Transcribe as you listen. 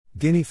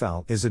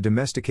Guineafowl is a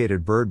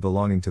domesticated bird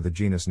belonging to the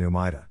genus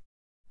Numida.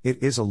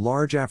 It is a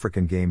large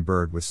African game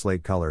bird with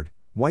slate-colored,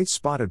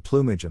 white-spotted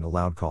plumage and a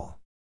loud call.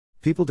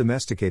 People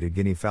domesticated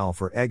guineafowl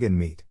for egg and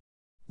meat.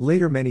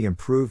 Later, many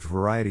improved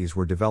varieties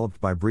were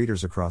developed by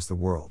breeders across the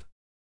world.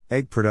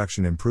 Egg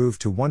production improved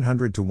to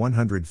 100 to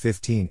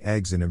 115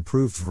 eggs in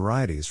improved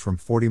varieties from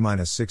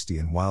 40-60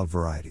 in wild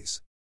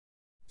varieties.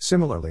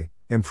 Similarly,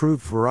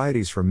 improved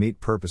varieties for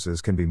meat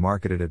purposes can be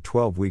marketed at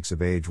 12 weeks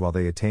of age while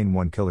they attain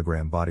 1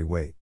 kilogram body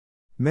weight.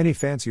 Many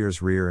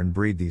fanciers rear and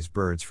breed these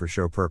birds for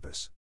show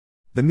purpose.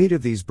 The meat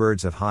of these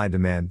birds have high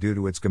demand due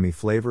to its gummy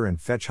flavor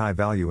and fetch high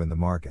value in the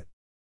market.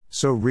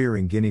 So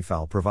rearing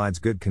guineafowl provides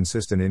good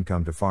consistent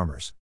income to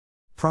farmers.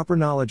 Proper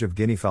knowledge of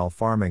guineafowl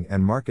farming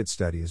and market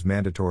study is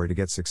mandatory to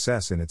get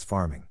success in its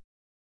farming.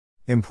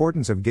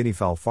 Importance of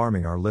guineafowl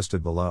farming are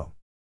listed below.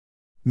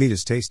 Meat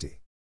is tasty.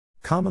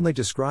 Commonly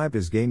described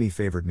as gamey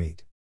favored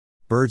meat.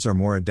 Birds are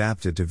more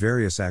adapted to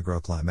various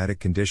agroclimatic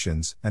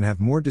conditions and have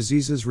more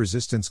diseases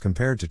resistance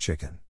compared to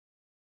chicken.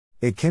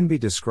 It can be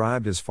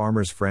described as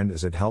farmer's friend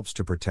as it helps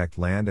to protect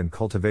land and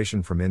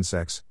cultivation from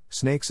insects,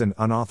 snakes and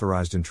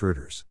unauthorized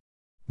intruders.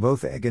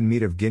 Both egg and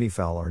meat of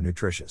guineafowl are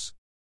nutritious.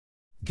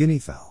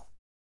 Guineafowl.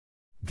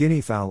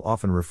 Guineafowl,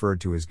 often referred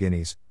to as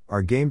guineas,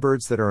 are game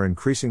birds that are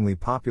increasingly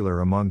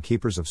popular among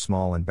keepers of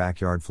small and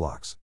backyard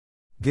flocks.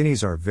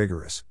 Guineas are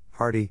vigorous,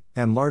 hardy,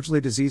 and largely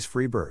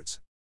disease-free birds.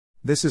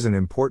 This is an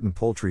important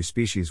poultry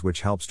species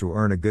which helps to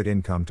earn a good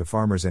income to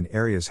farmers in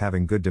areas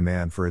having good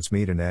demand for its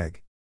meat and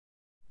egg.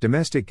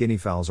 Domestic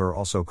guineafowls are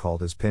also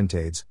called as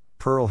pintades,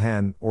 pearl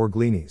hen, or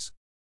gleanies.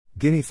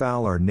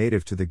 Guineafowl are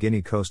native to the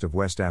Guinea coast of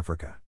West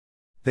Africa.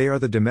 They are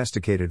the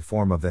domesticated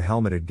form of the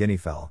helmeted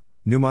guineafowl,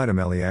 Numida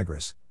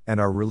meleagris, and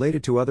are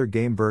related to other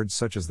game birds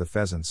such as the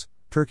pheasants,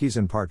 turkeys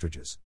and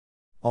partridges.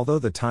 Although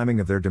the timing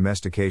of their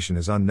domestication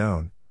is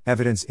unknown,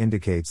 evidence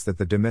indicates that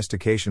the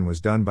domestication was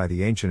done by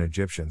the ancient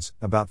Egyptians,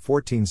 about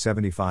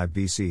 1475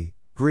 BC,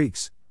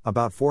 Greeks,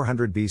 about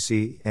 400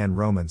 BC, and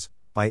Romans,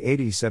 by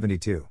AD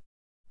 72.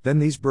 Then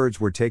these birds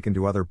were taken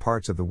to other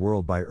parts of the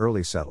world by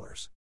early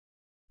settlers.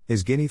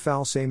 Is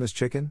guineafowl same as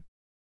chicken?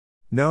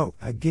 No,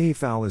 a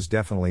guineafowl is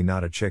definitely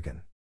not a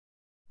chicken.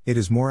 It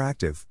is more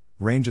active,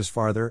 ranges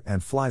farther,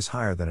 and flies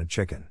higher than a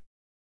chicken.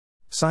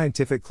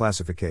 Scientific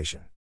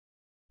classification.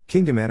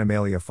 Kingdom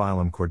Animalia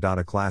phylum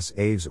Chordata class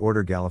Aves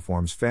order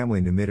Galliformes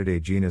family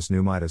Numididae genus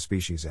Numida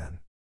species N.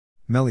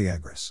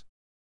 Meleagris.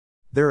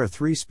 There are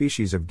 3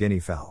 species of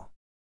guineafowl.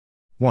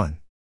 1.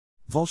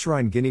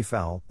 Vulturine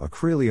guineafowl,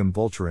 Acrelium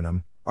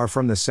vulturinum, are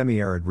from the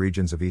semi-arid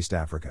regions of East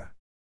Africa.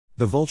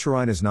 The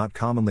vulturine is not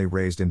commonly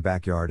raised in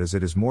backyard as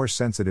it is more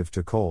sensitive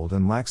to cold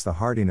and lacks the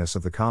hardiness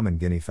of the common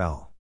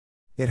guineafowl.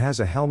 It has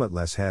a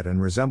helmetless head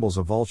and resembles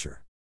a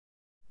vulture.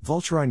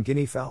 Vulturine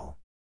guineafowl.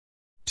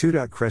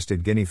 2.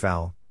 Crested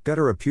guineafowl,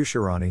 Guttera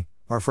pucherani,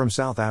 are from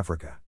South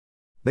Africa.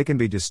 They can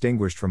be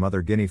distinguished from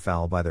other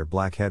guineafowl by their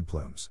black head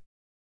plumes.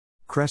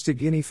 Crested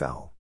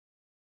guineafowl.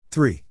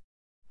 3.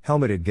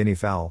 Helmeted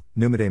guineafowl,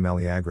 Numidae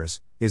meleagris,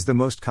 is the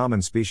most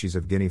common species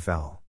of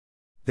guineafowl.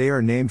 They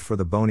are named for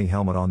the bony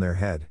helmet on their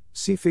head,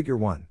 see figure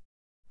 1.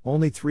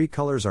 Only 3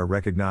 colors are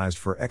recognized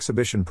for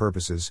exhibition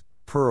purposes: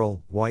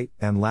 pearl, white,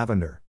 and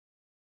lavender.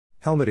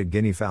 Helmeted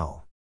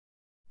guineafowl.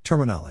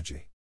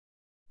 Terminology.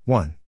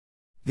 1.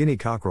 Guinea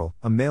cockerel,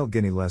 a male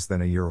guinea less than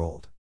a year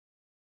old.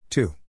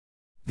 2.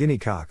 Guinea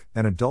cock,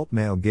 an adult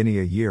male guinea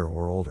a year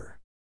or older.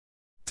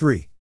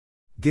 3.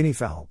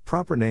 Guineafowl,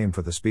 proper name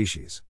for the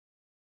species.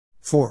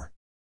 4.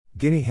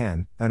 Guinea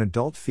hen, an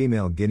adult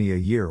female guinea a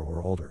year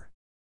or older.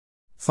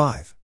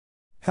 5.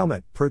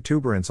 Helmet,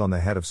 protuberance on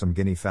the head of some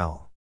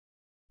guineafowl.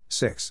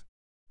 6.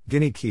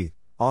 Guinea keet,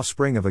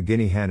 offspring of a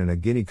guinea hen and a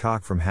guinea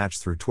cock from hatch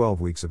through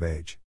 12 weeks of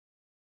age.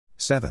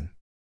 7.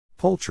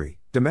 Poultry,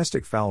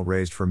 domestic fowl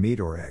raised for meat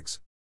or eggs.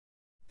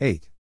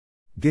 8.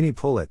 Guinea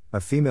pullet, a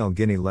female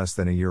guinea less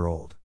than a year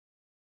old.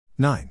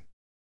 9.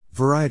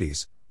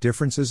 Varieties,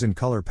 differences in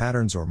color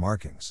patterns or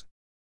markings.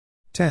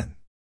 10.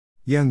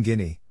 Young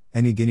guinea,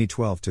 any guinea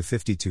 12 to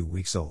 52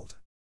 weeks old.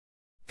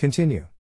 Continue.